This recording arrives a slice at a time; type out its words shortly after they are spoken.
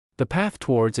The path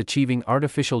towards achieving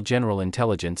artificial general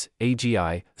intelligence,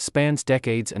 AGI, spans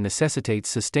decades and necessitates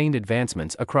sustained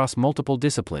advancements across multiple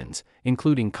disciplines,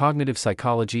 including cognitive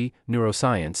psychology,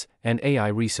 neuroscience, and AI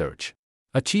research.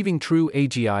 Achieving true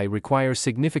AGI requires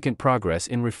significant progress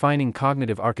in refining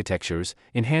cognitive architectures,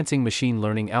 enhancing machine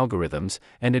learning algorithms,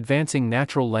 and advancing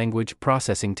natural language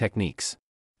processing techniques.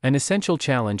 An essential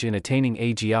challenge in attaining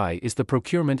AGI is the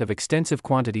procurement of extensive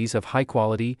quantities of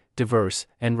high-quality, diverse,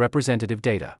 and representative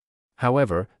data.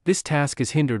 However, this task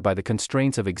is hindered by the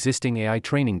constraints of existing AI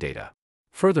training data.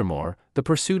 Furthermore, the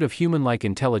pursuit of human-like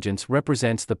intelligence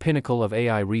represents the pinnacle of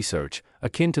AI research,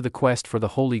 akin to the quest for the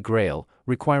Holy Grail,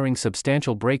 requiring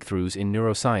substantial breakthroughs in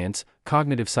neuroscience,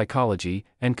 cognitive psychology,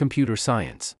 and computer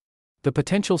science. The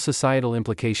potential societal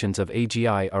implications of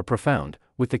AGI are profound,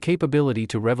 with the capability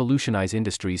to revolutionize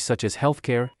industries such as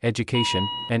healthcare, education,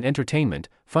 and entertainment,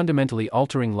 fundamentally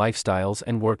altering lifestyles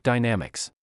and work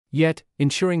dynamics. Yet,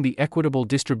 ensuring the equitable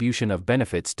distribution of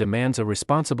benefits demands a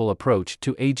responsible approach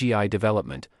to AGI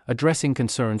development, addressing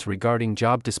concerns regarding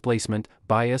job displacement,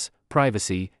 bias,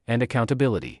 privacy, and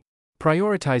accountability.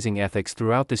 Prioritizing ethics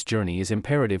throughout this journey is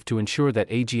imperative to ensure that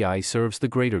AGI serves the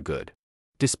greater good.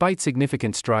 Despite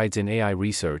significant strides in AI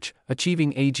research,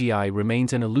 achieving AGI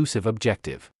remains an elusive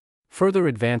objective. Further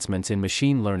advancements in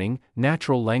machine learning,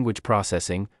 natural language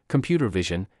processing, computer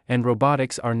vision, and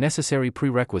robotics are necessary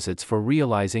prerequisites for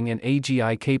realizing an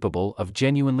AGI capable of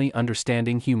genuinely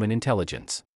understanding human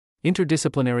intelligence.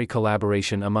 Interdisciplinary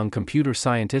collaboration among computer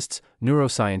scientists,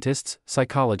 neuroscientists,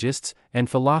 psychologists, and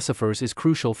philosophers is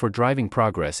crucial for driving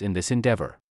progress in this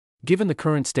endeavor. Given the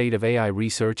current state of AI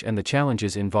research and the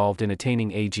challenges involved in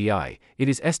attaining AGI, it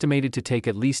is estimated to take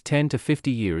at least 10 to 50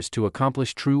 years to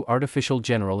accomplish true artificial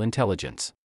general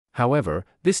intelligence. However,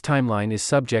 this timeline is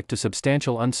subject to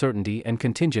substantial uncertainty and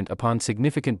contingent upon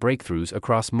significant breakthroughs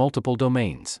across multiple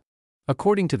domains.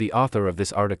 According to the author of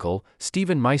this article,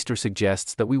 Stephen Meister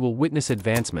suggests that we will witness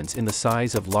advancements in the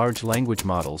size of large language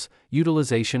models,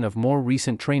 utilization of more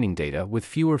recent training data with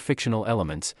fewer fictional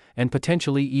elements, and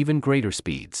potentially even greater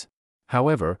speeds.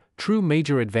 However, true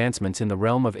major advancements in the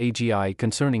realm of AGI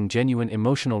concerning genuine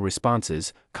emotional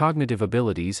responses, cognitive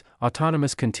abilities,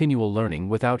 autonomous continual learning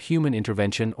without human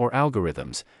intervention or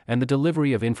algorithms, and the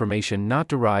delivery of information not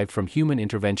derived from human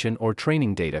intervention or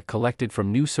training data collected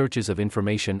from new searches of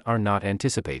information are not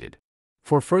anticipated.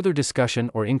 For further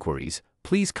discussion or inquiries,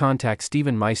 please contact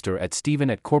Stephen Meister at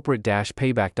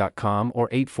steven@corporate-payback.com or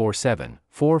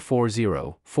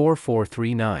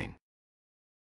 847-440-4439.